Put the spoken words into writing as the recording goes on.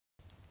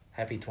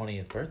Happy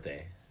 20th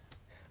birthday.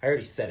 I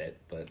already said it,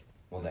 but...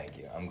 Well, thank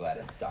you. I'm glad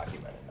it's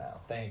documented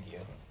now. Thank you.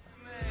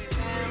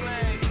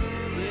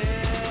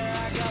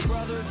 Yeah, I got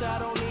brothers, I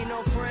don't need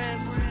no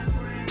friends.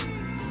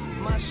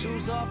 My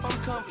shoes off,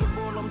 I'm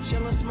comfortable. I'm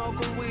chilling,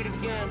 smoking weed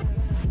again.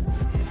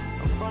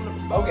 I'm from the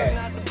bar, Okay,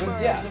 not the but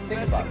burbs, yeah,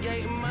 think about it.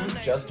 investigating my You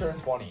neighbors. just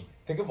turned 20.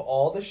 Think of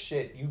all the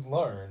shit you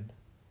learned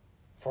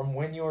from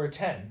when you were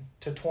 10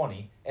 to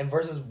 20 and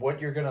versus what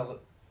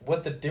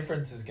the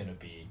difference is gonna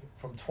be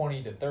from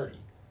 20 to 30.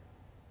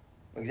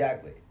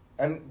 Exactly.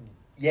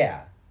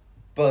 Yeah.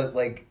 But,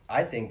 like,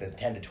 I think that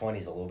 10 to 20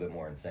 is a little bit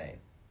more insane.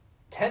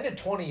 10 to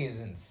 20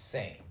 is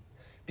insane.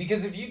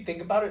 Because if you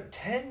think about it,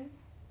 10,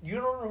 you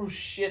don't know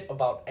shit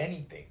about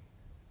anything.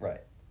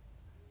 Right.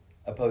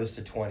 Opposed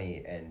to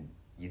 20 and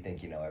you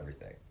think you know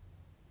everything.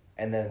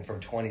 And then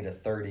from 20 to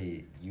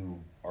 30,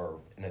 you are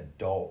an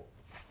adult.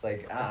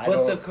 Like,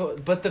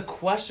 But the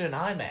question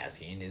I'm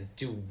asking is,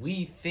 do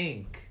we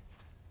think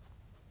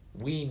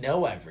we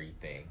know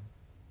everything?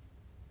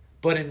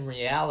 But in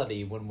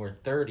reality, when we're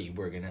 30,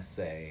 we're going to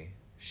say,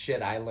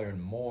 shit, I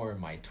learned more in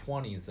my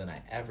 20s than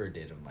I ever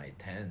did in my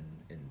 10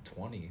 and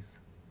 20s.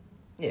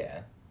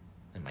 Yeah.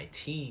 In my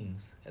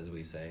teens, as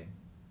we say.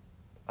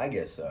 I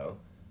guess so.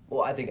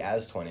 Well, I think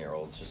as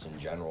 20-year-olds, just in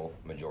general,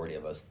 majority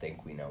of us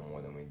think we know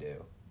more than we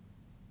do.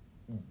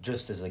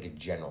 Just as, like, a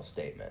general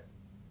statement.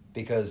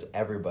 Because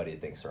everybody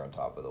thinks they're on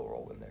top of the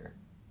world when they're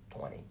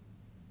 20.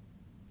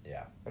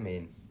 Yeah. I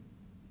mean...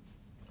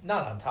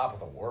 Not on top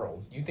of the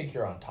world. You think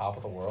you're on top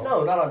of the world?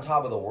 No, not on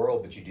top of the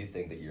world, but you do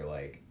think that you're,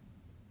 like,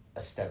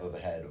 a step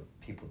ahead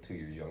of people 2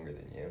 years younger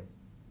than you.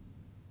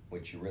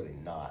 Which you're really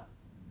not.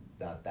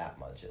 Not that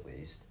much, at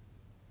least.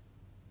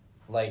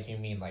 Like, you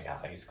mean like a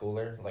high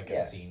schooler? Like a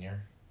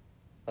senior?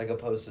 Like,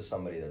 opposed to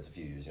somebody that's a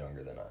few years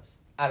younger than us.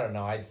 I don't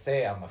know. I'd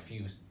say I'm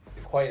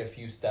quite a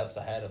few steps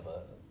ahead of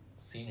a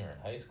senior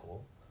in high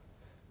school.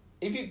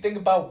 If you think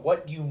about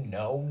what you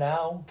know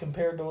now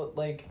compared to,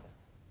 like...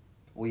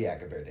 Well, yeah,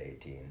 compared to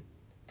 18.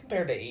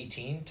 Compared to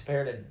 18,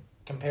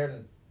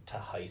 compared to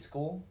high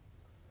school.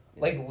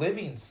 Yeah. Like,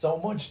 living's so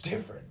much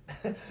different.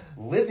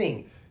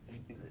 Living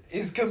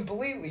is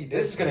completely different.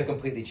 This is going to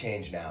completely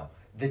change now.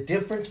 The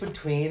difference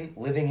between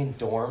living in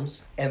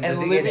dorms and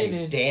living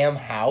in a damn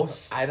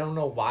house. I don't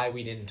know why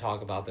we didn't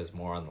talk about this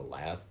more on the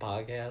last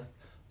podcast,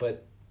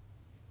 but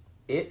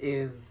it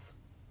is...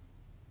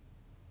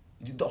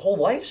 The whole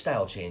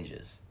lifestyle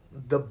changes.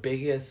 The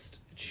biggest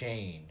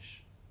change.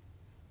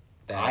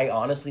 I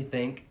honestly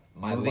think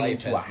my moving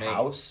life into a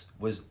house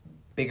was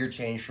bigger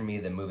change for me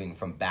than moving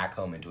from back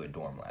home into a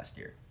dorm last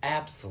year.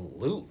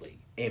 Absolutely.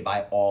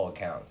 By all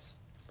accounts.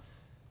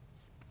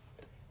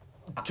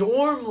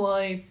 Dorm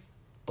life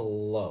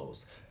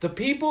blows. The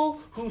people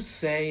who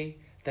say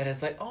that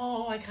it's like,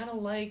 oh, I kind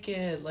of like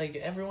it, like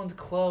everyone's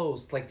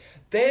close, like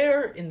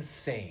they're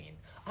insane.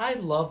 I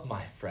love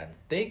my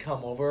friends. They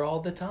come over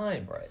all the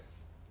time. Right.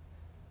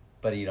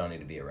 But you don't need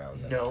to be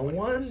around them. No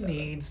one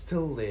needs to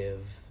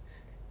live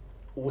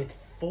with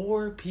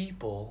 4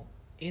 people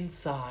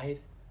inside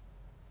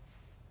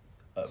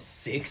a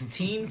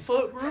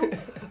 16-foot room.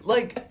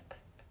 Like,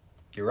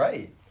 you're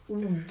right.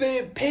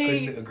 They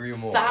pay Couldn't agree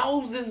more.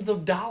 Thousands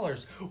of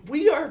dollars.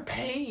 We are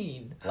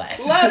paying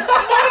less money.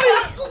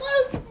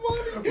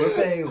 We're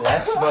paying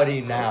less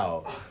money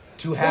now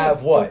to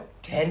have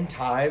 10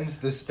 times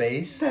the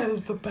space? That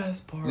is the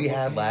best part. We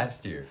had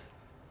last year.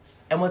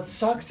 And what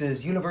sucks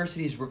is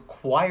universities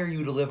require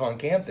you to live on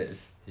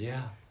campus.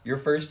 Yeah. Your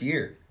first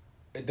year.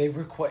 They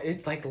require...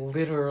 It's like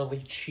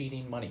literally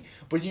cheating money.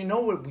 But you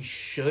know what we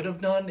should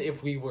have done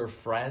if we were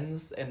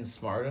friends and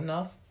smart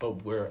enough?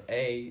 But we're,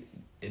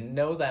 didn't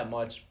know that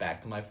much.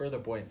 Back to my further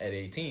point at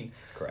 18.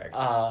 Correct.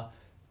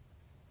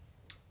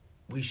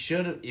 We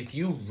should have... If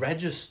you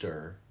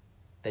register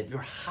that your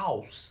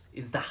house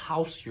is the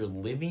house you're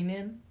living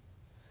in,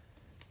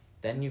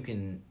 then you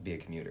can... Be a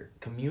commuter.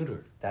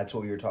 That's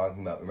what we were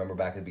talking about. Remember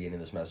back at the beginning of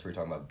the semester, we were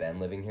talking about Ben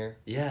living here?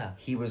 Yeah.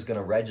 He was going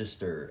to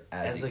register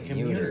as a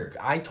commuter.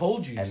 I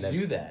told you to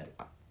do that.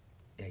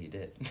 Yeah, you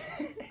did.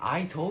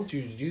 I told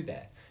you to do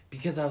that.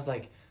 Because I was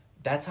like,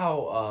 that's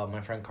how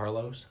my friend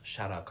Carlos,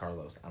 shout out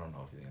Carlos. I don't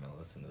know if he's going to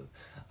listen to this.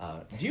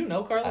 Do you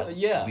know Carlos?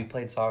 Yeah. We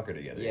played soccer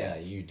together. Yeah,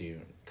 yes. You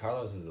do.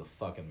 Carlos is the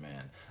fucking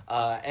man.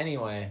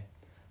 Anyway,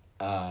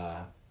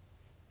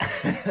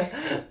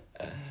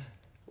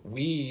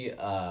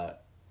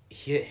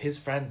 his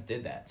friends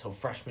did that. So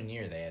freshman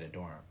year they had a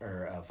dorm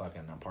or a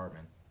fucking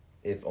apartment.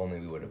 If only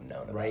we would have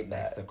known about right that.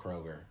 Next to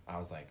Kroger. I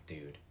was like,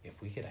 dude,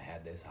 if we could have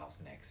had this house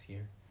next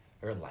year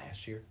or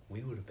last year,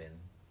 we would have been...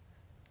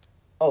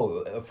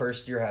 Oh,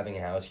 first year having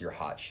a house, you're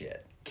hot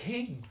shit.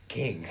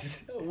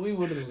 Kings. We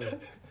would have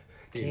lived.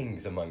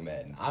 Kings among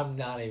men. I'm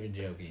not even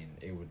joking.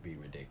 It would be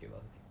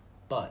ridiculous.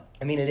 But...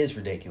 I mean, it is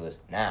ridiculous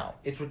now.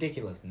 It's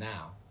ridiculous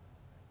now.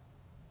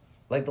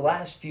 Like the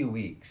last few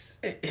weeks,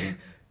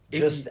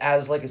 just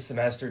as like a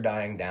semester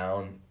dying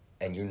down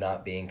and you're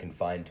not being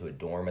confined to a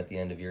dorm at the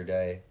end of your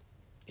day.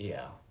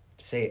 Yeah.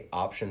 To say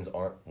options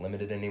aren't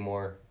limited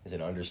anymore is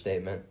an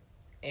understatement.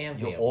 And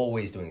you're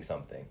always doing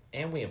something.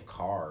 And we have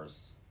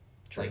cars.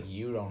 True. Like,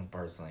 you don't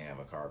personally have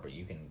a car, but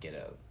you can get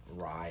a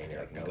ride I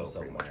or can go go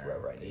somewhere. pretty much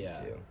wherever I need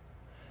to.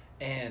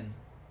 And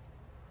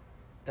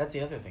that's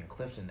the other thing.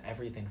 Clifton,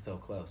 everything's so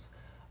close.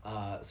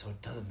 So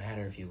it doesn't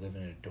matter if you live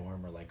in a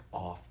dorm or, like,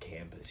 off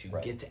campus. You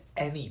can get to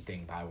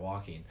anything by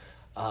walking.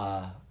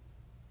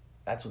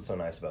 That's what's so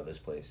nice about this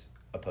place,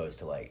 opposed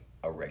to, like,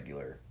 a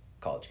regular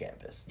college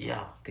campus.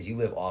 Yeah. Because you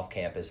live off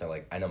campus, and,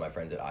 like, I know my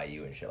friends at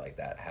IU and shit like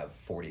that have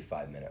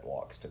 45-minute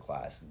walks to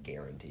class,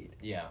 guaranteed.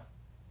 Yeah.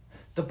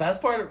 The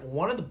best part,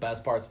 one of the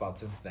best parts about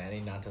Cincinnati,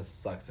 not to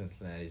suck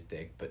Cincinnati's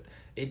dick, but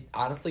it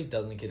honestly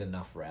doesn't get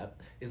enough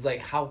rep, is, like,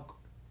 how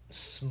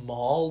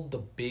small the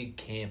big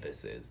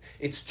campus is.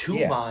 It's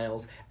 2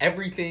 miles.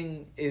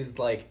 Everything is,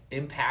 like,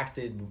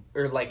 impacted,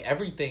 or, like,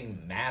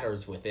 everything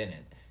matters within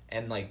it.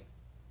 And, like,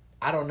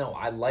 I don't know.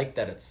 I like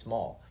that it's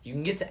small. You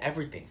can get to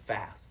everything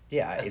fast.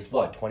 Yeah, it's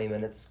what, 20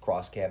 minutes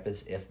cross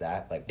campus, if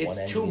that? Like, it's one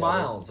end 2 to the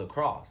miles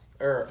across,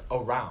 or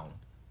around.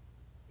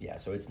 Yeah,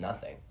 so it's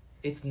nothing.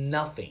 It's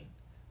nothing.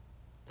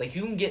 Like,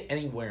 you can get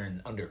anywhere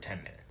in under 10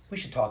 minutes. We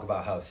should talk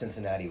about how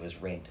Cincinnati was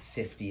ranked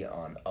 50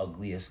 on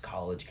ugliest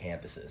college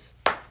campuses.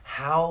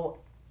 How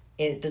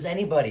does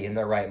anybody in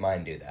their right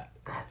mind do that?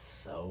 That's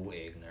so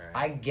ignorant.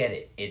 I get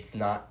it. It's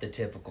not the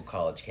typical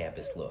college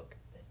campus look.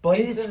 But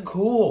it's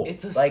cool.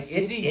 It's a like,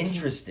 city. It's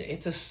interesting.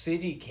 It's a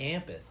city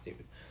campus, dude.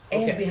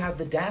 And we have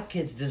the DAP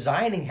kids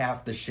designing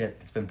half the shit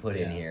that's been put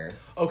in here.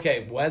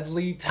 Okay,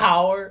 Wesley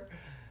Tower.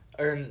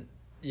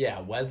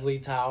 Wesley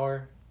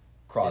Tower.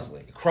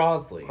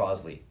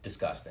 Crosley.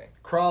 Disgusting.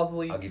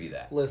 Crosley. I'll give you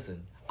that.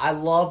 Listen, I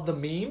love the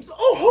memes.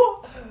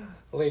 Oh!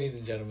 Ladies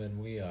and gentlemen,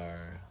 we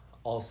are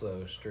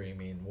also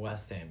streaming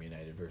West Ham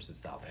United versus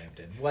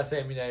Southampton. West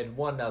Ham United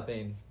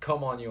 1-0.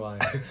 Come on, you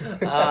Irons.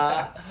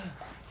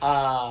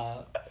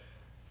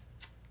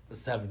 The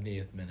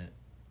 70th minute.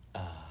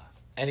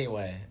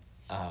 Anyway,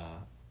 what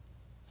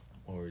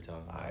were we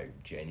talking about? I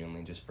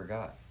genuinely just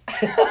forgot.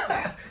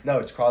 No,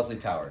 it's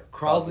Crosley Tower.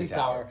 Crosley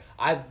Tower.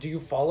 Do you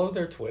follow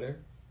their Twitter?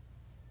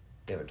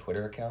 They have a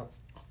Twitter account?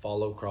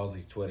 Follow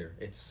Crosley's Twitter.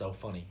 It's so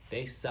funny.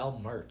 They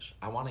sell merch.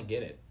 I want to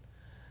get it.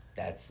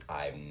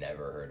 I've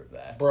never heard of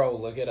that. Bro,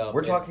 look it up.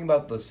 We're talking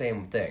about the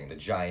same thing, the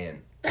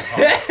giant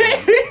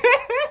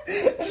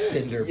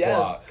cinder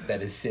block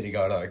that is sitting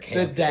on our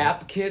campus. The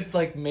DAP kids,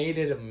 like, made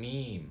it a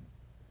meme.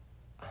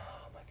 Oh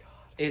my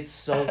god. It's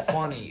so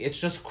funny. It's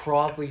just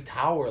Crosley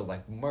Tower,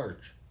 like,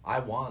 merch. I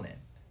want it.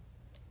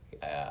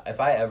 If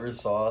I ever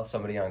saw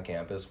somebody on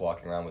campus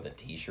walking around with a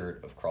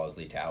t-shirt of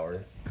Crosley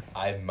Tower,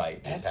 I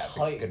might just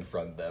to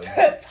confront them.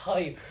 That's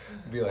hype.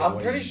 Be like, I'm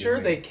pretty sure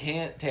they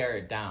can't tear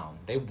it down.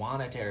 They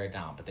want to tear it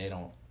down, but they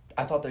don't.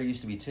 I thought there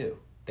used to be 2.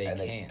 They can't.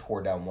 They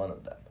tore down one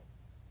of them.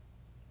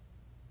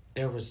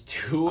 There was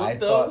 2 of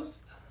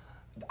those?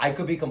 I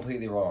could be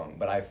completely wrong,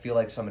 but I feel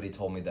like somebody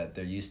told me that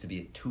there used to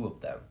be 2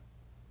 of them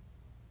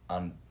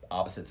on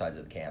opposite sides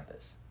of the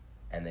campus,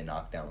 and they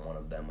knocked down one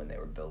of them when they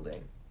were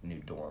building new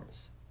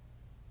dorms.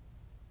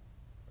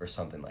 Or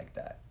something like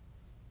that.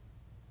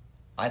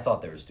 I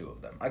thought there was 2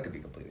 of them. I could be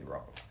completely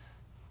wrong.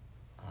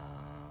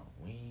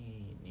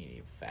 We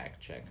need a fact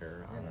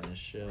checker on this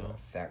show.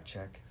 Fact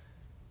check.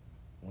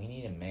 We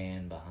need a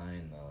man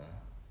behind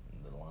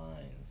the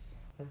lines.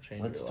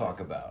 Let's talk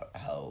about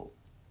how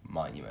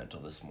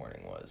monumental this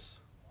morning was.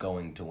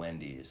 Going to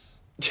Wendy's.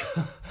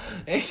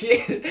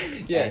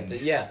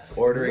 yeah.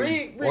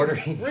 Ordering.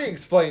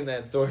 Re-explain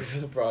that story for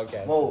the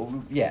broadcast.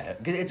 Well, yeah,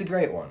 'cause it's a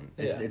great one.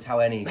 It's how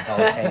any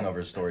college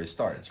hangover story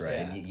starts, right?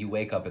 Yeah. And you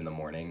wake up in the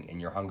morning and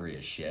you're hungry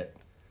as shit.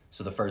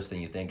 So the first thing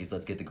you think is,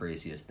 let's get the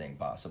greasiest thing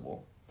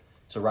possible.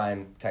 So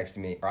Ryan texted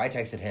me, or I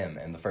texted him,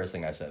 and the first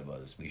thing I said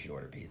was, we should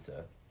order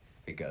pizza,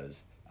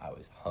 because I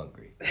was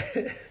hungry.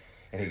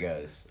 And he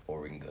goes, or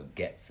we can go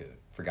get food.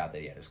 Forgot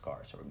that he had his car.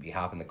 So we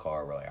hop in the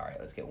car, we're like, all right,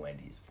 let's get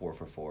Wendy's. 4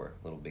 for $4,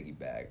 little biggie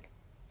bag,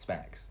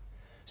 smacks.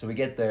 So we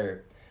get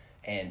there,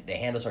 and they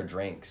hand us our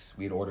drinks.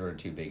 We'd ordered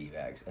 2 biggie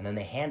bags. And then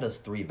they hand us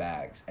 3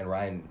 bags. And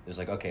Ryan was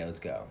like, okay, let's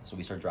go. So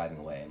we start driving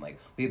away. And, like,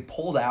 we had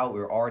pulled out, we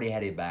were already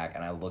headed back,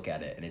 and I look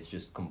at it, and it's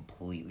just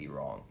completely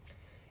wrong.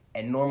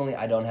 And normally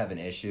I don't have an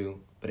issue,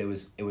 but it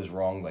was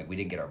wrong. Like, we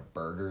didn't get our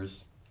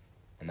burgers,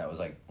 and that was,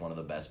 like, one of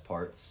the best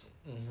parts.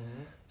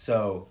 Mm-hmm.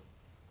 So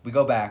we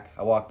go back.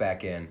 I walk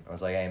back in. I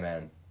was like, hey,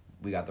 man,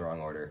 we got the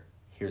wrong order.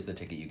 Here's the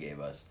ticket you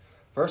gave us.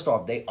 First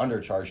off, they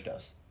undercharged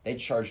us. They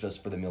charged us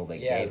for the meal they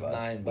gave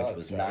us, $9, which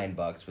was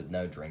 $9 with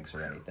no drinks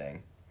or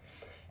anything.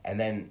 And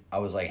then I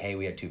was like, hey,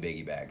 we had 2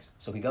 biggie bags.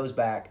 So he goes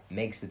back,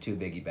 makes the 2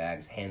 biggie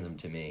bags, hands them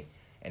to me,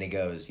 and he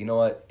goes, you know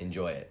what?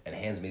 Enjoy it, and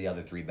hands me the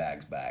other 3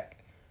 bags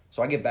back.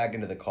 So I get back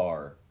into the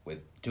car with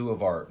 2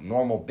 of our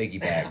normal biggie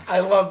bags. I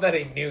love that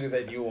he knew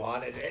that you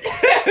wanted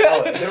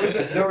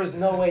it. There was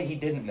no way he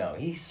didn't know.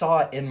 He saw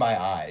it in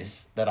my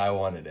eyes that I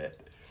wanted it.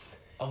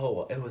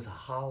 Oh, it was a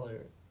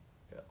holler.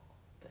 Oh,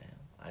 damn,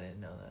 I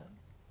didn't know that.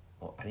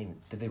 Well,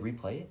 did they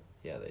replay it?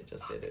 Yeah, they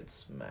just did. It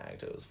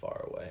smacked. It was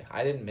far away.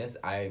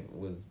 I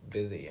was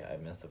busy. I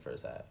missed the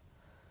first half.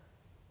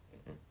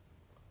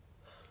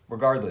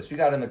 Regardless, we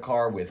got in the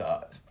car with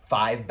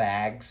 5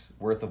 bags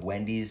worth of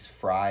Wendy's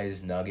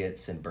fries,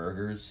 nuggets, and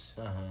burgers,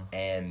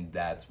 and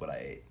that's what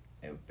I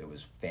ate. It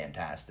was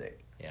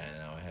fantastic. Yeah, I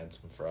know. I had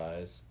some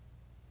fries.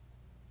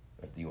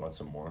 Do you want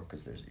some more?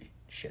 Because there's a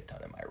shit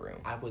ton in my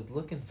room. I was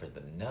looking for the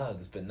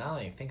nugs, but now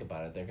that I think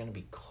about it, they're gonna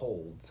be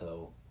cold.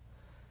 So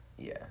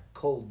Yeah,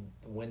 cold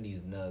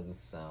Wendy's nugs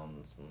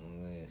sounds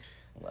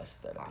less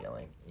than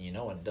appealing. You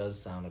know what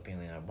does sound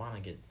appealing? I want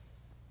to get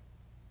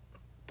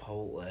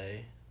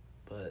Chipotle,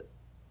 but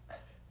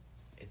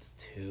it's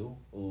 2.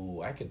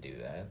 Ooh, I could do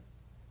that.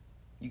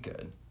 You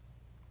could.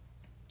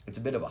 It's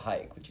a bit of a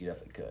hike, but you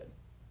definitely could.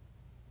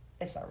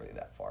 It's not really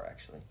that far,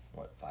 actually.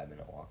 What,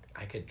 5-minute walk?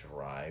 I could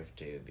drive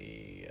to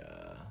the.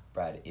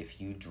 Brad,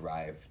 if you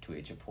drive to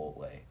a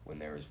Chipotle when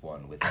there is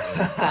one within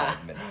a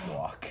 5-minute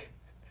walk.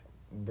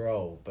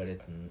 Bro, but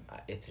it's a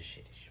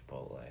shitty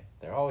Chipotle.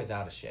 They're always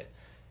out of shit.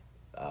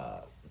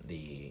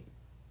 The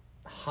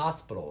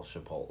hospital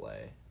Chipotle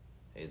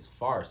is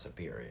far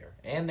superior,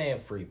 and they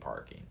have free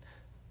parking,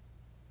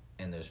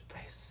 and there's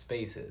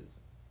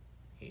spaces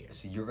here.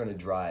 So you're going to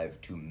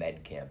drive to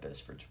Med Campus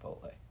for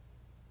Chipotle.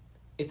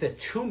 It's a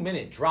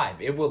 2-minute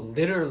drive. It will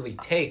literally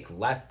take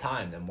less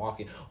time than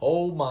walking.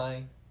 Oh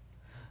my.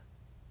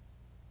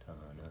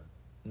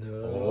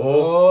 No.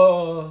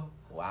 Oh.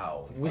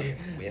 Wow.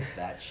 With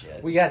that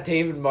shit. We got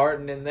David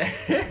Martin in there.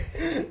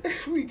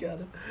 we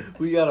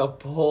gotta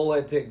pull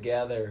it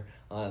together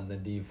on the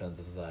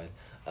defensive side.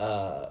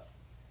 But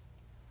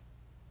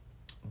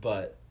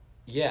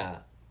yeah,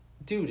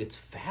 dude, it's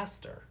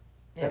faster.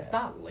 Yeah. That's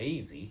not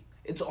lazy.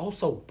 It's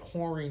also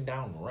pouring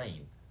down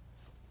rain.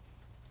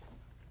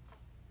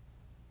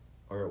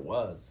 Or it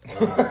was.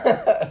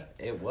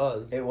 It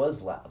was. It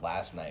was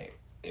last night.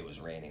 It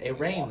was raining. It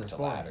rained this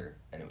morning. ladder,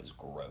 and it was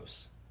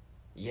gross.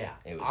 Yeah.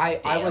 It was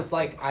I damp was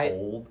like, and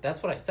cold.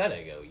 that's what I said.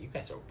 I go, you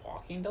guys are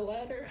walking to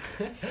ladder?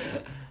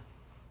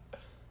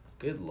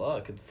 Good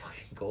luck. It's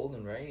fucking cold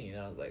and rainy.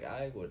 And I was like,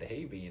 I would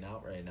hate being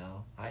out right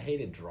now. I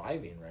hated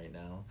driving right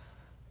now.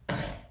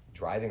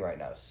 Driving right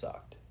now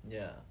sucked.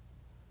 Yeah.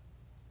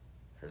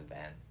 Or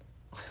then.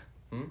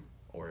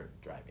 Or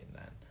driving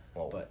then.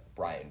 Well, but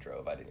Brian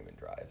drove. I didn't even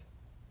drive.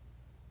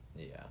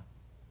 Yeah.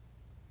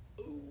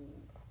 Ooh.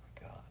 Oh my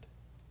god.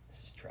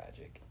 This is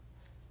tragic.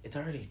 It's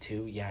already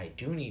 2. Yeah, I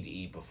do need to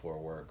eat before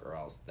work or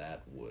else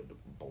that would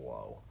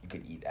blow. You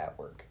could eat at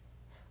work.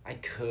 I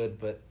could,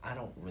 but I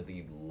don't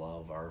really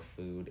love our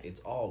food. It's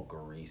all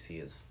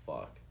greasy as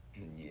fuck.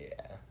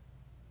 Yeah.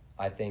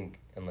 I think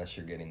unless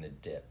you're getting the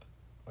dip,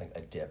 like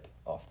a dip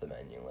off the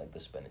menu, like the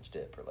spinach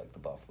dip or like the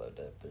buffalo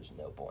dip, there's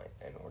no point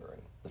in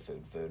ordering the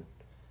food.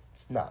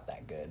 It's not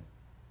that good.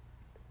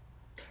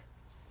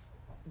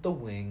 The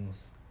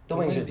wings. The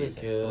wings are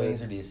decent. good. The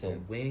wings are decent. The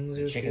wings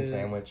The are chicken good.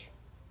 sandwich.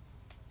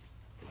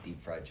 The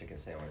deep fried chicken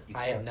sandwich. You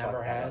I have can't never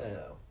fuck that had up, it.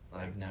 though.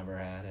 I've never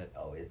had it.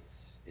 Oh,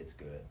 it's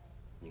good.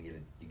 You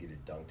get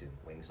it dunked in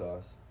wing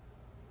sauce.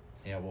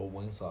 Yeah, what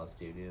wing sauce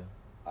do you do?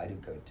 I do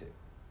code too.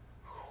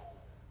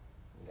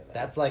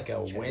 That's like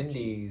a Cheddar Wendy's.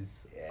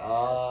 cheese. Yeah,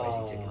 Oh,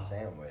 spicy chicken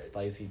sandwich.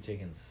 Spicy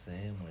chicken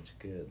sandwich.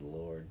 Good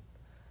lord.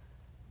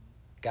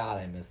 God,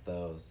 I miss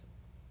those.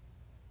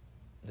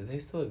 Do they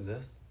still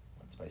exist?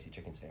 What, spicy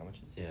chicken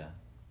sandwiches? Yeah.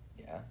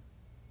 Yeah.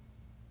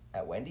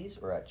 At Wendy's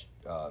or at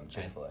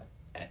Chick-fil-A?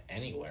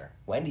 Anywhere.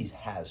 Wendy's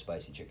has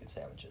spicy chicken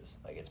sandwiches.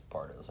 Like it's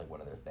like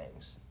one of their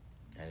things.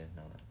 I didn't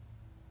know that.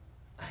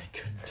 I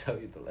couldn't tell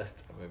you the last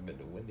time I've been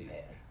to Wendy's.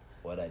 Man,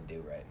 what I'd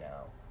do right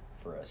now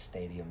for a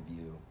stadium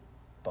view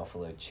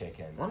buffalo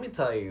chicken Let me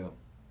tell you,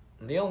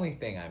 the only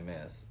thing I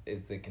miss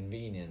is the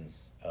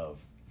convenience of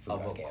food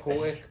of on a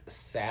campus. quick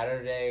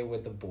Saturday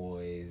with the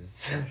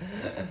boys.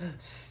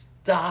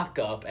 Stock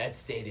up at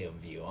Stadium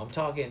View. I'm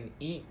talking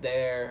eat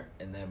there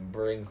and then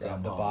bring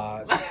some Grab the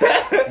home. box.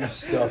 You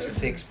stuff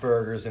 6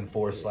 burgers and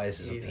 4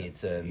 slices of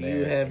pizza in there.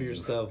 You have and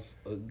yourself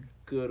a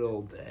good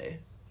old day.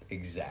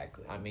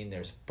 Exactly. I mean,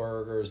 there's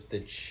burgers, the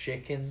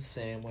chicken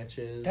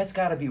sandwiches. That's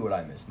got to be what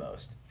I miss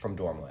most from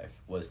dorm life,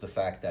 was the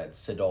fact that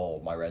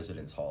Sidal, my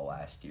residence hall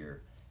last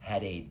year,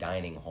 had a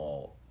dining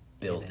hall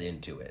built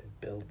into it.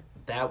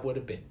 That would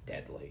have been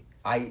deadly.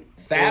 I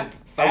Fat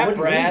wouldn't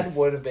Brad leave.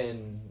 would have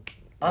been...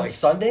 On like,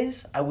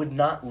 Sundays, I would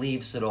not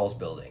leave Sidal's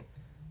building.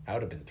 I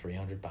would have been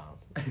 300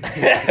 pounds.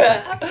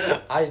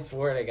 I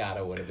swear to God,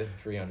 I would have been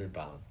 300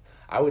 pounds.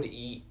 I would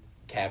eat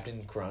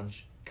Captain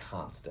Crunch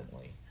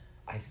constantly.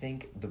 I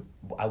think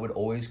I would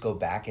always go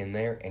back in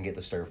there and get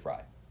the stir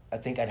fry. I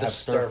think I'd The have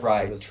stir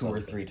stir-fry fry was 2 or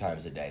something. 3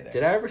 times a day there.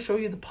 Did I ever show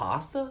you the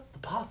pasta? The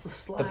pasta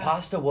slaps. The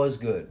pasta was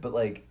good, but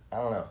like, I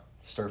don't know.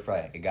 Stir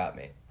fry, it got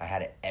me. I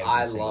had it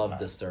every single love time.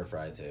 the stir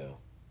fry too.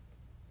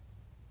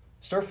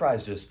 Stir fry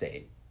is just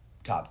a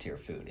top tier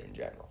food in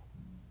general.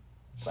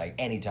 Like,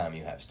 anytime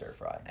you have stir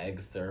fry. Egg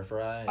stir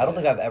fry. I don't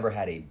think I've ever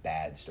had a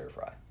bad stir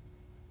fry.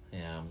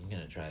 Yeah, I'm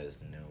gonna try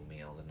this new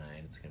meal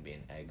tonight. It's gonna be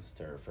an egg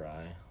stir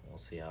fry. We'll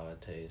see how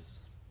it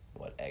tastes.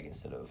 What, egg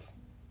instead of...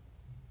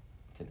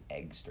 It's an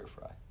egg stir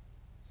fry.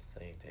 So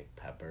you take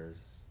peppers,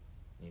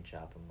 you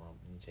chop them up,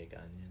 you take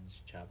onions,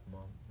 you chop them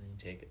up, then you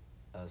take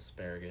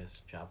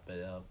asparagus, chop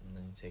it up, and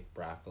then you take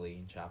broccoli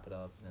and chop it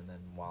up, and then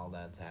while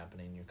that's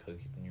happening, you're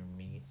cooking your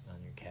meat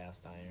on your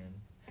cast iron,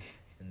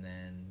 and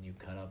then you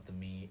cut up the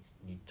meat,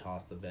 you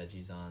toss the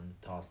veggies on,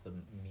 toss the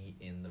meat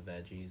in the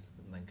veggies,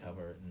 and then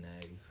cover it in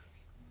eggs.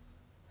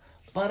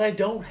 But I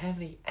don't have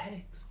any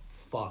eggs.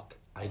 Fuck,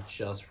 I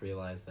just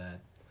realized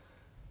that.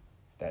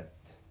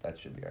 That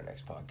should be our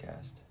next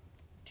podcast.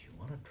 Do you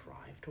want to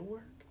drive to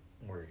work?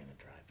 We're going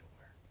to drive to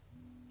work.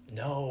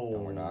 No. No,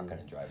 we're not going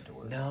to drive to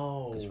work.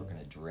 No. Because we're going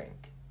to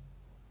drink.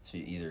 So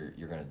either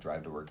you're going to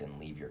drive to work and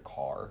leave your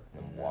car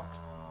and then walk.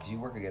 Because you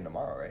work again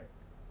tomorrow, right?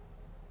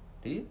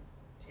 Do you?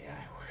 Yeah,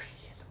 I work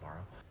again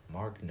tomorrow.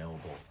 Mark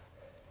Noble.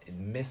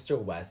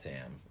 Mr.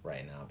 Wesham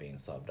right now being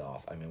subbed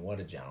off. I mean, what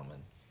a gentleman.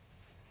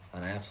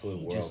 An absolute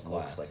He world just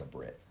class. looks like a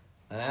Brit.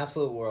 An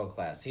absolute world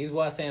class. He's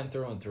Wesham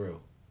through and through.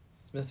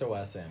 It's Mr.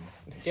 Wesham.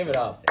 Give it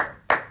up.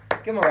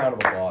 Give him a round of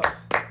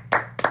applause.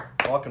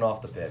 Walking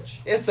off the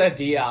pitch. Issa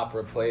Diop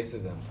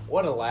replaces him.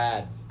 What a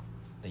lad.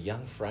 The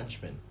young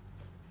Frenchman.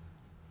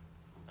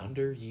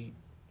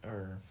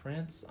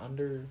 France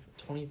under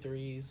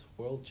 23's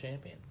world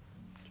champion.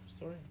 True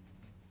story.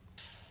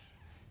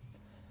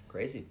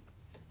 Crazy.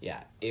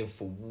 Yeah,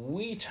 if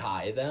we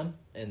tie them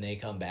and they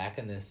come back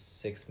in this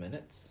 6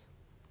 minutes,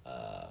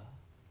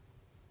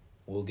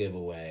 we'll give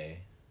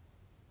away.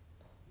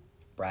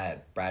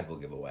 Brad will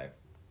give away.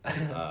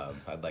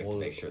 I'd like to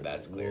make sure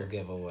that's clear. We'll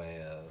give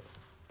away a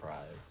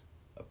prize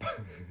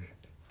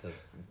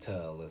to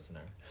a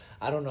listener.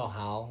 I don't know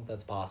how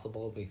that's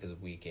possible because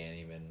we can't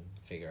even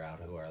figure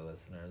out who our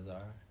listeners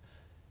are.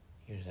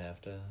 You'd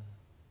have to.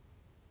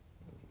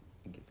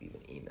 You could leave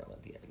an email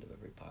at the end of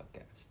every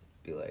podcast.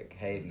 Be like,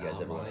 hey, if you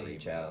guys ever want to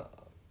reach out,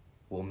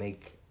 we'll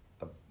make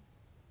a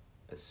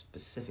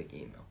specific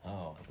email.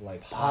 Oh,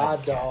 like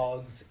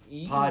Podcast.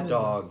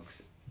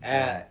 Poddogs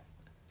at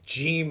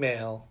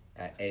Gmail.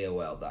 At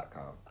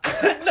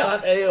AOL.com.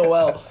 Not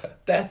AOL.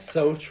 That's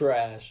so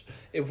trash.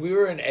 If we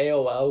were in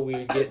AOL, we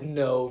would get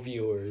no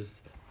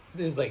viewers.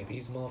 There's like,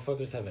 these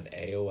motherfuckers have an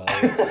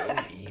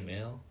AOL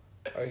email.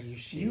 Are you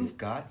sure? You've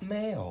got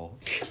mail.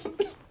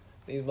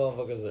 These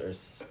motherfuckers are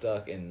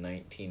stuck in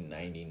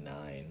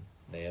 1999.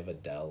 They have a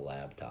Dell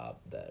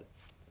laptop that...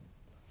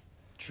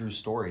 True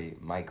story.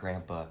 My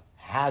grandpa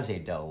has a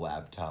Dell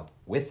laptop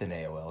with an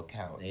AOL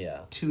account. Yeah.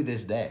 To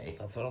this day.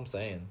 That's what I'm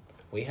saying.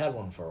 We had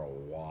one for a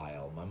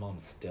while. My mom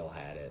still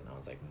had it, and I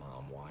was like,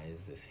 Mom, why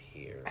is this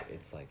here?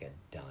 It's like a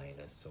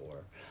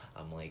dinosaur.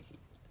 I'm like,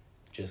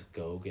 just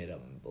go get a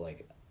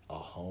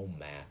home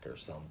Mac or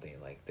something.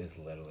 Like, this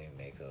literally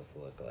makes us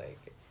look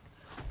like...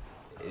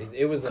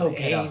 It was Go an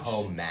get a ancient...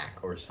 home Mac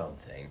or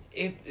something.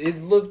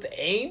 It looked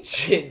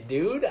ancient,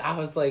 dude. I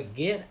was like,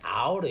 get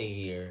out of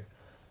here.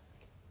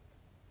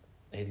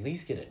 At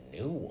least get a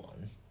new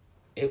one.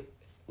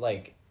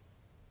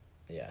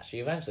 Yeah, she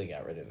eventually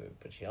got rid of it,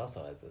 but she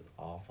also has this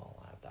awful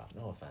laptop.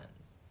 No offense.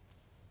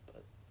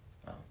 But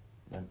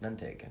None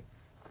taken.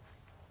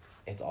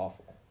 it's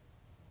awful.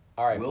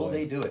 All right, Will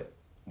boys. they do it?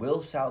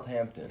 Will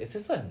Southampton? Is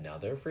this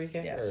another free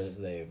kick, Yes. or have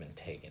they been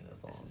taking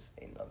this long? This is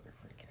another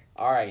free kick.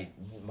 All right,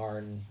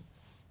 Martin,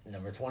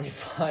 number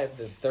 25,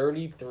 the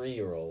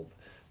 33-year-old,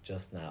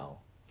 just now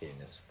getting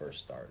his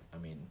first start. I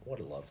mean, what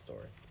a love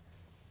story.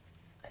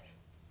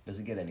 Does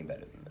it get any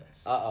better than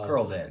this? Uh-oh.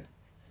 Curled in.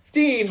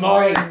 Dean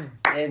Straight Martin!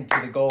 into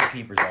the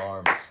goalkeeper's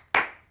arms.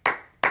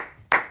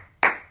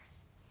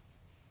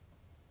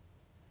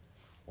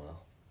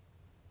 Well,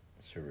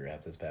 should we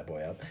wrap this bad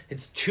boy up?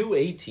 It's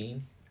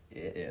 2:18.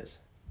 It is.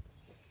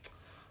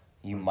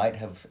 You might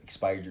have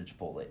expired your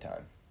Chipotle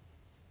time.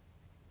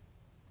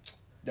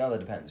 No, that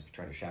depends. If you're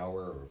trying to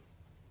shower or...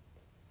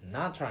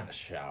 Not trying to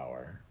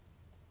shower.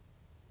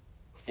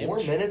 4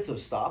 minutes of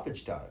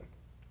stoppage time.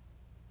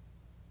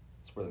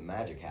 That's where the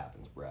magic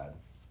happens, Brad.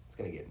 It's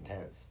going to get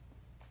intense.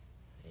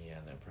 Yeah,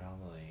 they're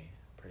probably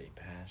pretty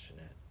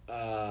passionate.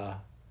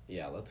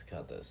 Yeah, let's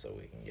cut this so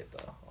we can get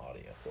the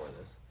audio for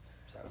this.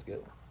 Sounds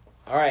good.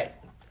 All right.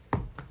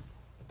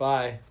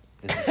 Bye.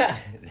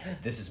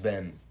 This has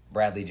been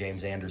Bradley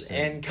James Anderson.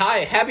 And Kai,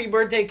 happy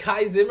birthday,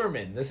 Kai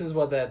Zimmerman. This is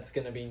what that's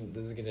gonna be.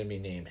 This is gonna be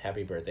named.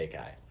 Happy birthday,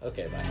 Kai.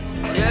 Okay, bye.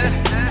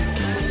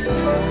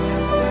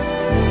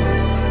 Yeah.